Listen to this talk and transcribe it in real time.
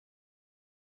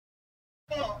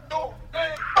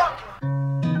Hey,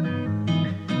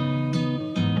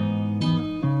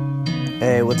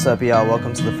 what's up, y'all?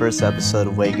 Welcome to the first episode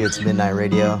of WayGOOD's Midnight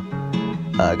Radio.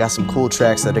 Got some cool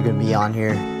tracks that are going to be on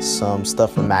here. Some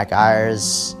stuff from Mac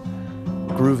Ayers,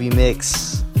 Groovy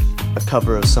Mix, a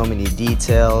cover of So Many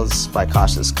Details by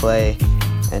Cautious Clay,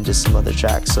 and just some other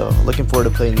tracks. So looking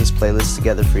forward to putting these playlists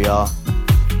together for y'all.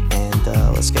 And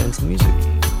let's get into the music.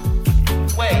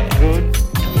 WayGOOD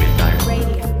Midnight Radio.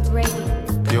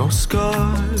 Your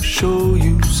scars show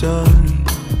you, son.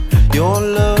 Your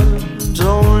love's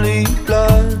only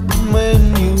blind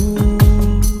when you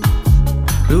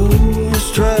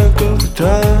lose track of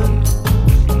time.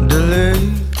 Delay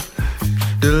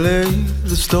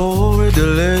the story,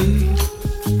 delay.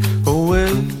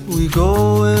 Away we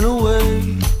going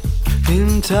away.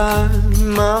 In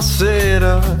time I said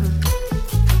I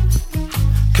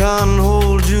can't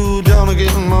hold you down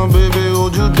again, my baby,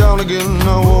 hold you down again.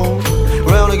 I won't.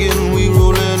 Round again we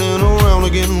rolling and around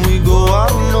again we go. I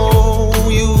know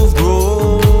you've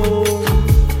grown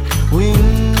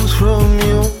wings from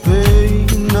your pain.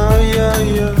 I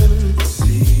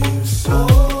see you so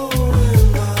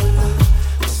in my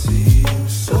life. I see you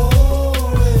so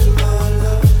in my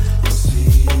life. I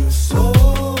see you so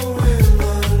in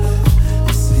my life. I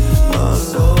see you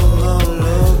so, my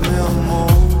love, mi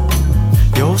amor.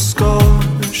 Your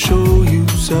scars show you,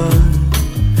 son.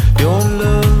 Your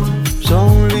love's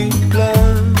only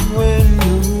blind when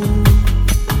you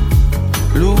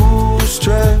lose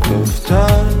track of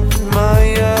time.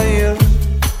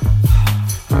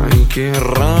 Ay, que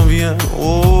rabia,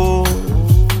 oh,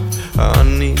 I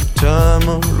need time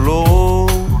alone.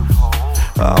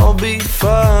 I'll be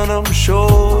fine, I'm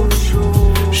sure.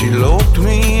 She locked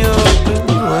me up and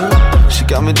went. She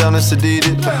got me down and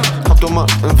sedated. Hopped on my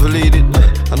invalidated.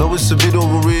 I know it's a bit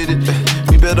overrated.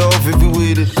 We better off if we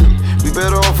waited. We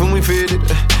better off when we faded.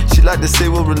 She like to say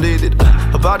we're related.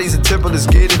 Her body's a temple is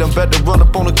gated. I'm about to run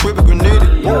up on a quick grenade.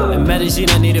 In medicine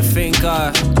I need a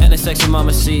finger and a sexy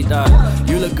mamacita.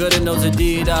 You look good in those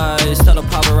Adidas. Tell the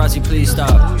paparazzi please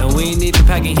stop. And we ain't even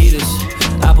packing heaters.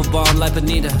 Apple bomb like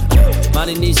Bonita.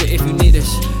 Money needs it if you need us.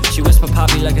 She whisper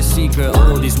poppy like a secret.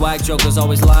 Oh, these whack jokers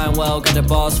always lying well. Got the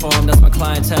balls for them, that's my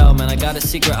clientele. Man, I got a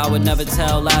secret I would never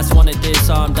tell. Last one that did,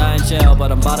 saw him die in jail.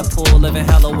 But I'm by the pool, living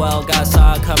hella well. Got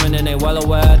side coming and they well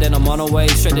aware. Then I'm on the way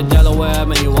straight to Delaware.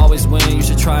 Man, you always win, you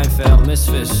should try and fail.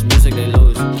 Misfits, music they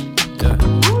lose. Yeah.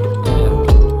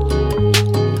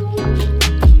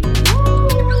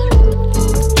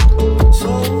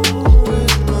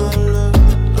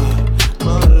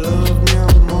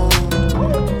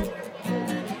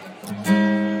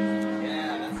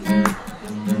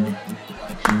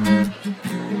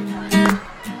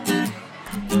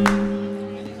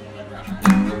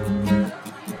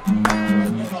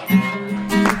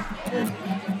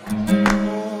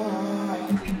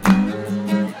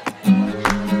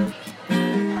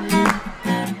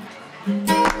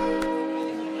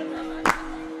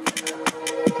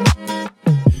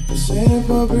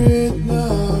 Breathe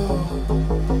now.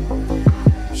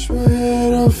 Push my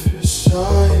head off your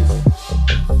side.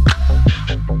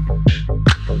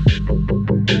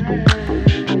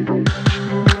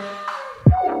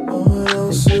 No one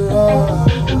else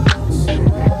around.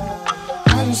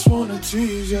 I just wanna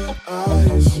tease your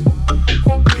eyes.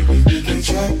 Maybe we can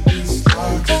check these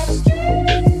locks.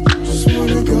 Just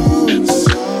wanna go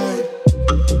inside.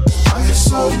 I get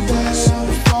so bad out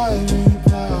of fire.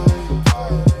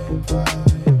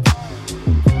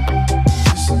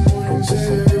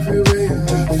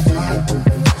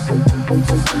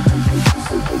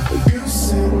 You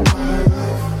send my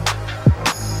life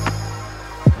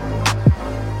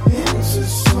into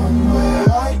somewhere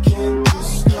I can't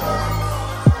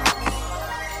describe.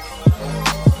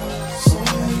 So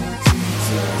many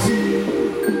details.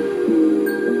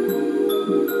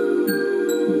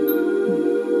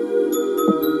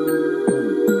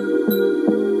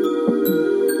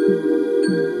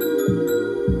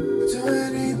 Too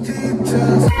many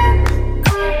details.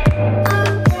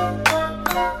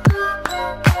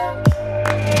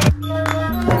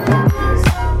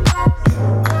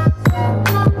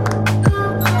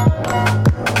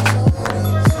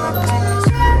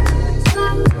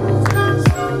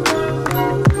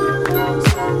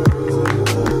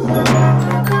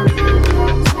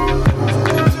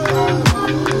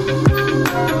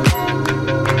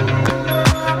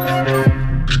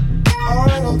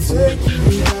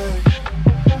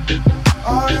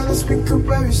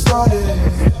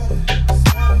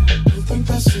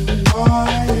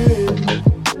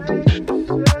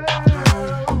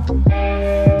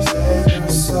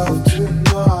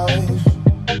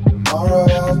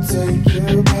 Take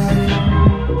you back.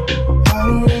 I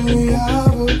don't really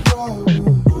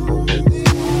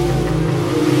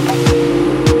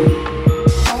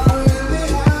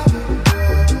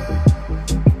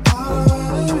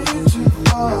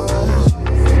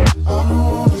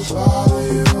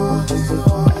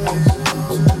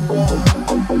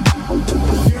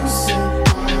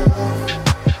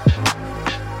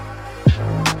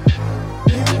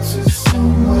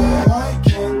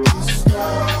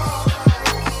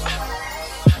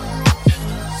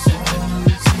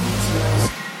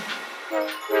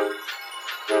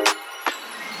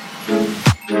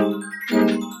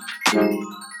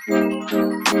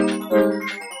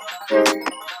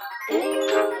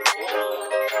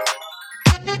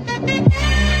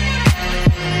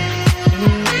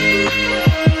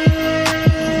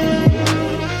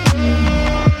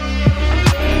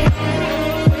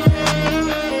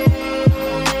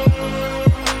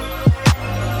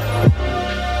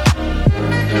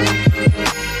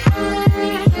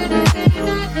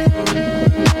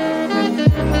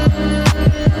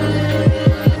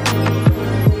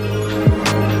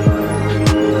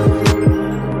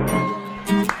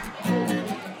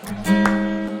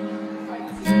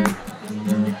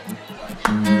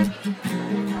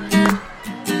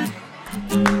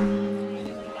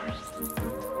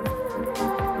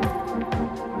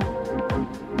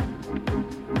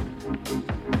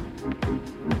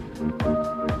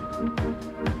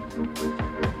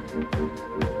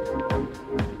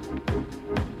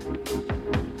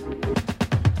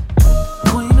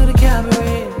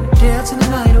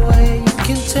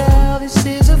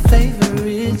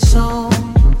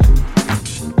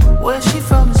Where she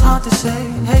from is hard to say.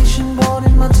 Haitian born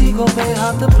in Montego Bay,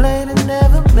 hopped the plane and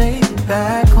never made it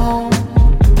back home.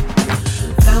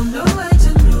 Found her way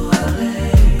to New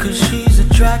LA, cause she's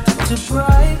attracted to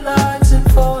bright lights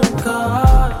and foreign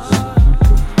cars.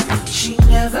 She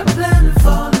never planned to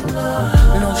fall in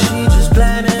love. No, she just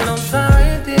planning on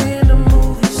finding a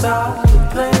movie star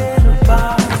playing a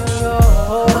bar.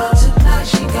 Oh, but tonight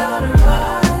she got her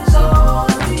eyes on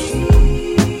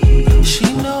me. She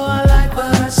know I like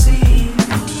what I see.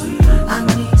 I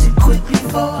need to quit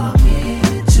before I'm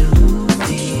in too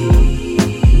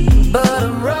deep. But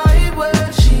I'm right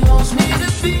where she wants me to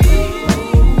be.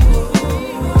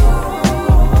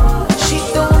 She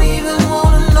don't even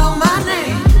wanna know my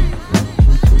name.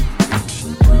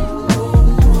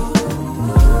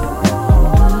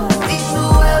 These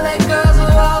new LA girls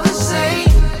are all the same.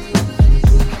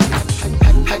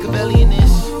 Pacabelli in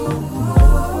this.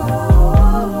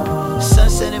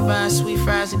 Sunset and vine, sweet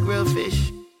fries and grilled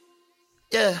fish.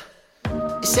 Yeah.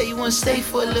 You say you wanna stay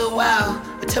for a little while,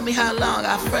 but tell me how long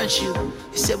I front you.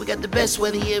 You said we got the best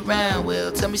weather year round.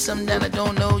 Well, tell me something that I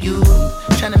don't know you.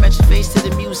 Tryna match your face to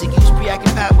the music. You was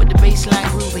preoccupied with the bassline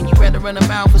grooving. You rather run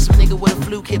around for some nigga with a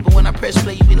fluke hit, but when I press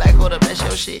play, you be like, hold up, that's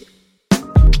your shit.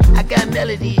 I got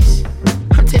melodies.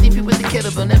 I'm Teddy P with the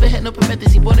kettlebell. Never had no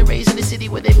parentheses. Born and raised in the city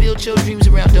where they build your dreams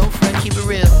around. Don't front, keep it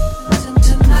real.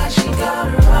 Tonight she got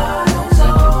her eyes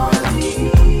on me.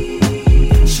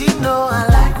 She know I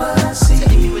like what I see.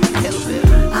 Teddy P with the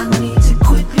kettlebell. I need to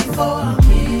quit before I'm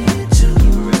in too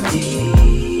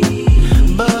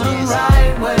deep. But I'm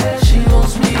right where she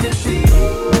wants me to be.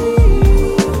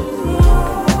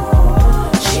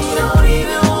 She don't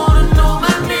even wanna know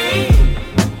my name.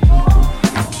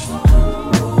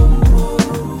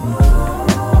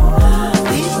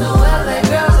 These new LA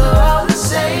girls are all the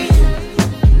same.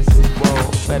 Whoa,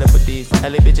 better for these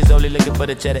LA bitches only looking for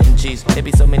the cheddar and cheese. There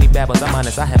be so many bad ones, I'm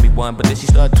honest, I had me one, but then she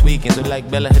started tweaking, so like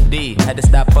Bella Hadid. Had to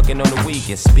stop fucking on the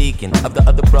weekend. Speaking of the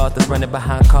other bras that's running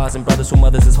behind cars and brothers who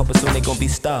mothers is hoping soon they gon' be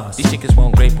stars. These chickens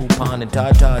want Grey Poupon and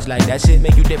tartars, like that shit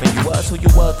make you different. You was who you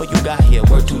was before you got here,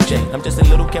 word to J. I'm just a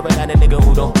little Carolina nigga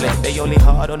who don't play. They only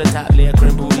hard on the top layer,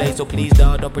 creme brulee. So please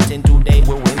dawg, don't pretend today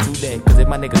will win today. Cause if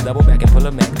my niggas double back and pull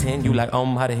a Mac 10, you like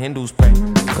how the Hindus pray.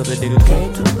 Cause a nigga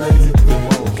came to play the game,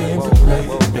 came to play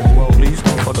the game. Please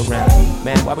don't fuck around.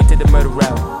 Man, why we take the murder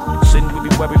route? Shouldn't we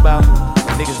be worried about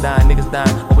niggas dying,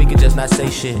 or we can just not say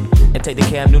shit and take the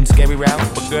Cam Newton scary route?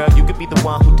 But girl, you could be the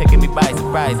one who taking me by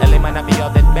surprise. LA might not be all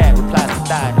that bad, replies to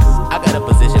thighs. I got a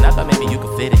position, I thought maybe you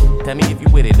could fit it. Tell me if you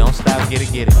with it, don't stop, get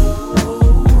it, get it.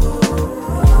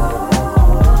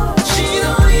 She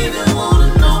don't even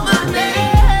wanna know my name.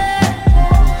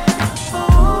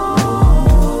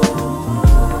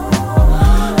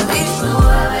 These new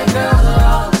LA girls are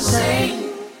all the same.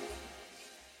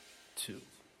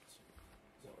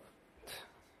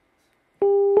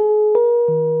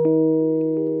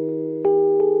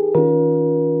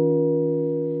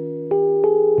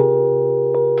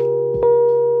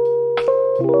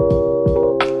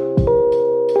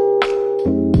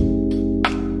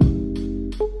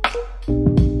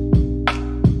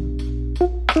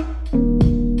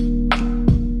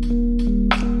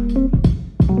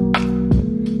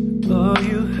 Oh,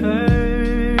 you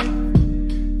heard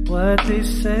what they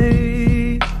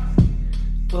say.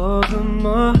 Oh, the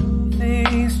more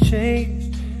things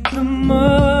change, the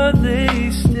more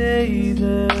they stay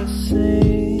the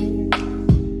same.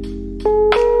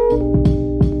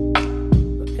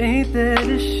 Ain't that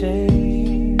a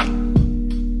shame?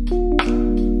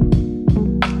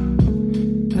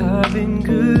 I've been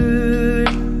good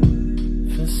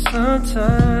for some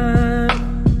time.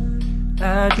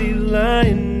 I'd be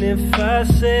lying if I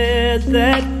said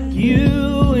that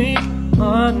you ain't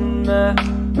on my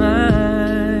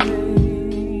mind.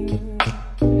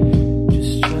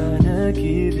 Just trying to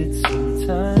give it some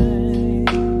time.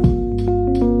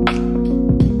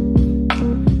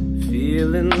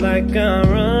 Feeling like I'm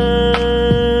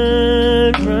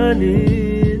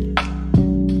running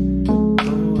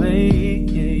away,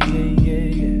 yeah.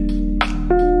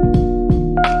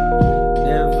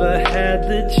 Never had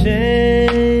the chance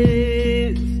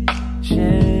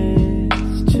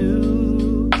to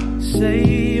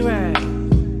say right.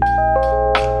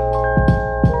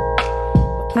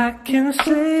 I can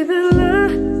say that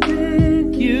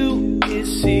loving you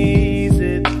is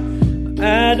easy.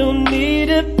 I don't need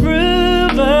to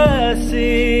prove a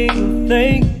single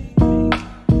thing.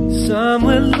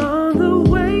 Somewhere along the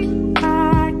way,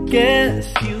 I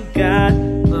guess you got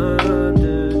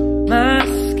under my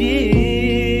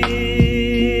skin,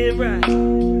 right?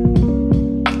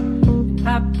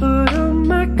 I put all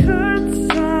my cards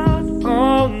out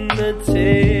on the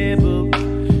table.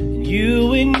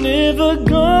 never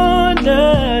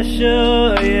gonna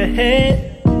show your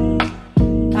head.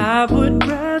 I would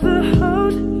rather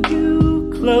hold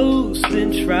you close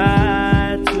than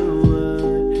try to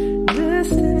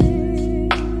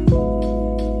understand.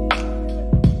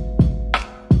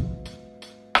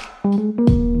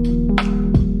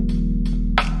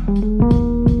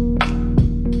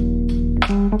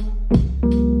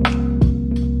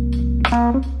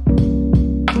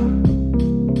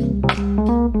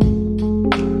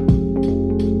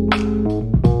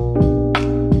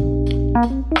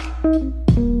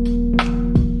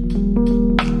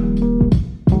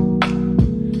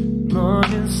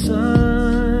 Morning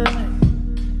sun,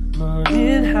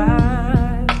 morning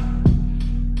high.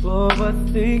 Oh, I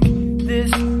think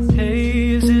this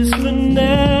haze is for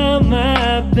now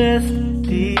my best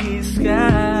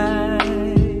disguise.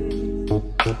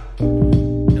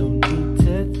 No need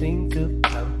to think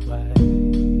about why.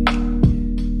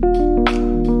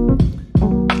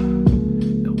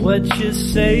 What you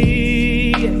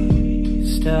say,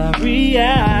 starry-eyed,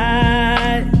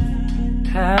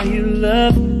 how you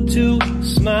love to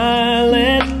smile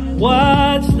and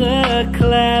watch the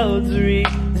clouds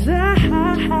reside.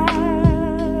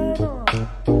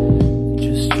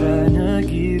 Just trying to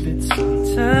give it some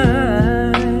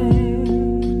time.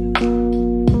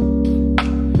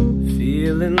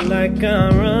 Feeling like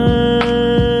I'm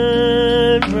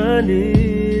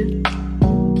running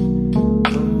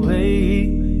away.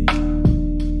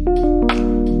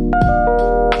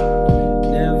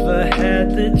 Never had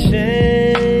the chance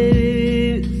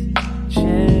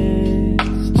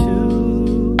to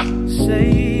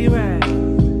say right.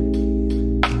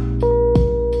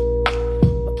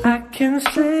 I can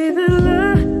say that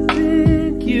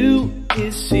loving you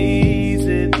is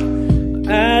easy.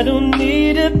 I don't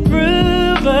need to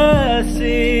prove a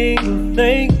single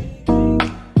thing.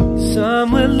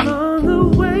 Somewhere along the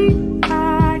way,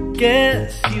 I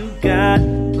guess you got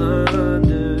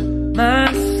under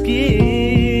my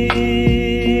skin,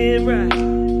 right?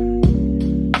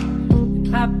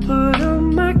 I put all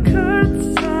my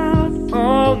cards out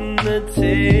on the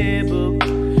table.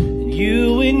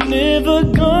 You ain't never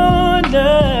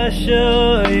gonna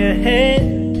show your head.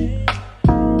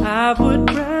 I would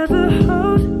rather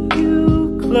hold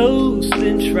you close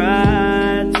than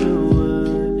try to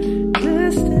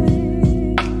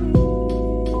understand.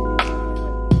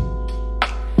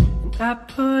 I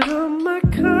put all my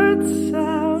cards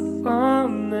out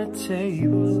on the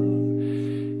table.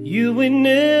 You ain't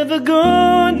never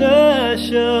gonna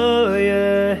show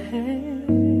your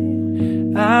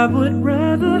hand. I would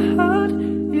rather hold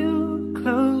you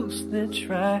close than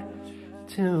try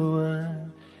to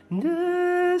understand.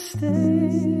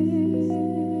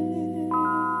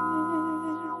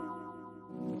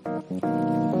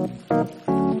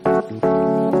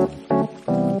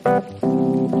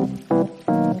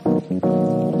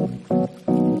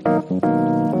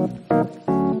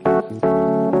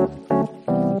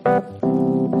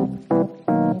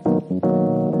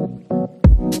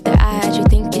 Their eyes, you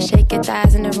think you shake your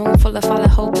thighs in a room full of fallen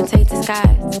hope and tainted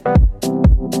skies.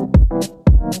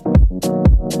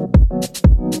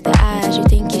 Their eyes, you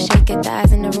think you shake your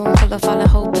thighs in a room full of fallen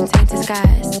hope and tainted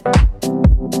skies.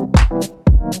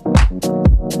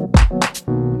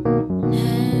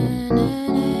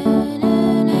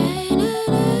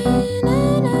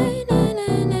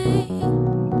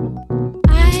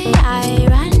 I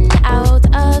run out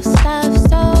of stuff,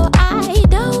 so I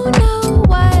don't know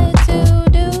what to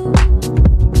do.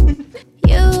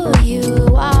 You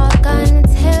walk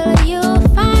until you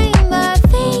find the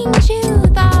things you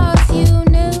thought you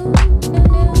knew.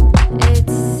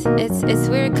 It's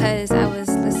weird cause I was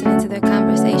listening to their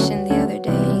conversation the other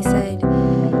day. He said,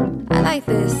 I like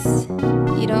this.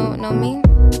 You don't know me?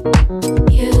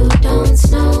 You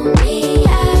don't know me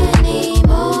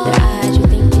anymore. Their eyes, you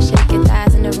think you shake your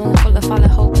thighs in a room full of fallen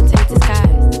hope and tainted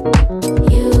skies.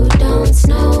 You don't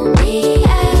know me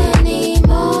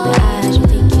anymore. Their eyes, you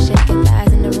think you shake your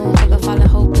thighs in a room full of fallen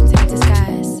hope and tainted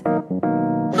skies.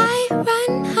 I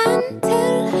run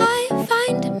until I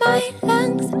find my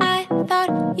lungs. I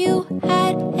thought you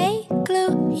had a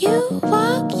glue. You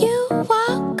walk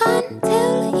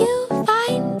until you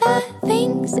find the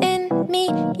things in me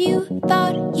you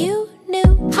thought you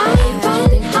knew. I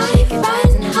run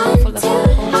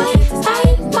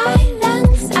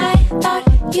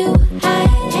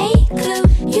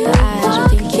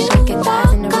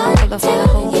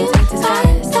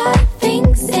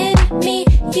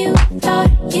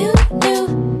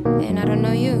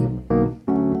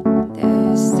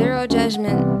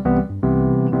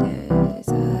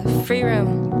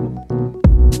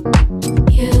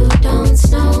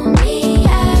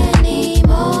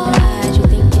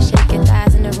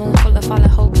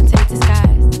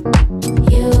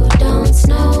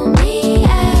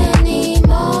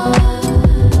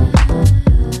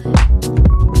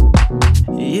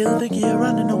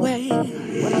away.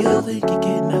 You think you're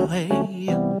getting away.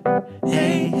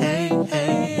 Hey, hey,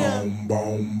 hey.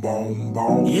 Boom, boom,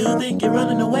 boom. You think you're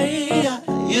running away.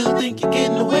 You think you're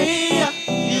getting away.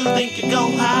 You think you're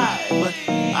gon' hide, but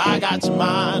I got your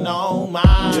mind on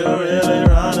mine. You really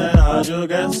running, how'd you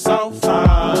get so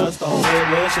fast? Don't be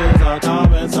wishes or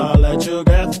comments, I'll let you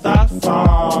get that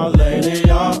far.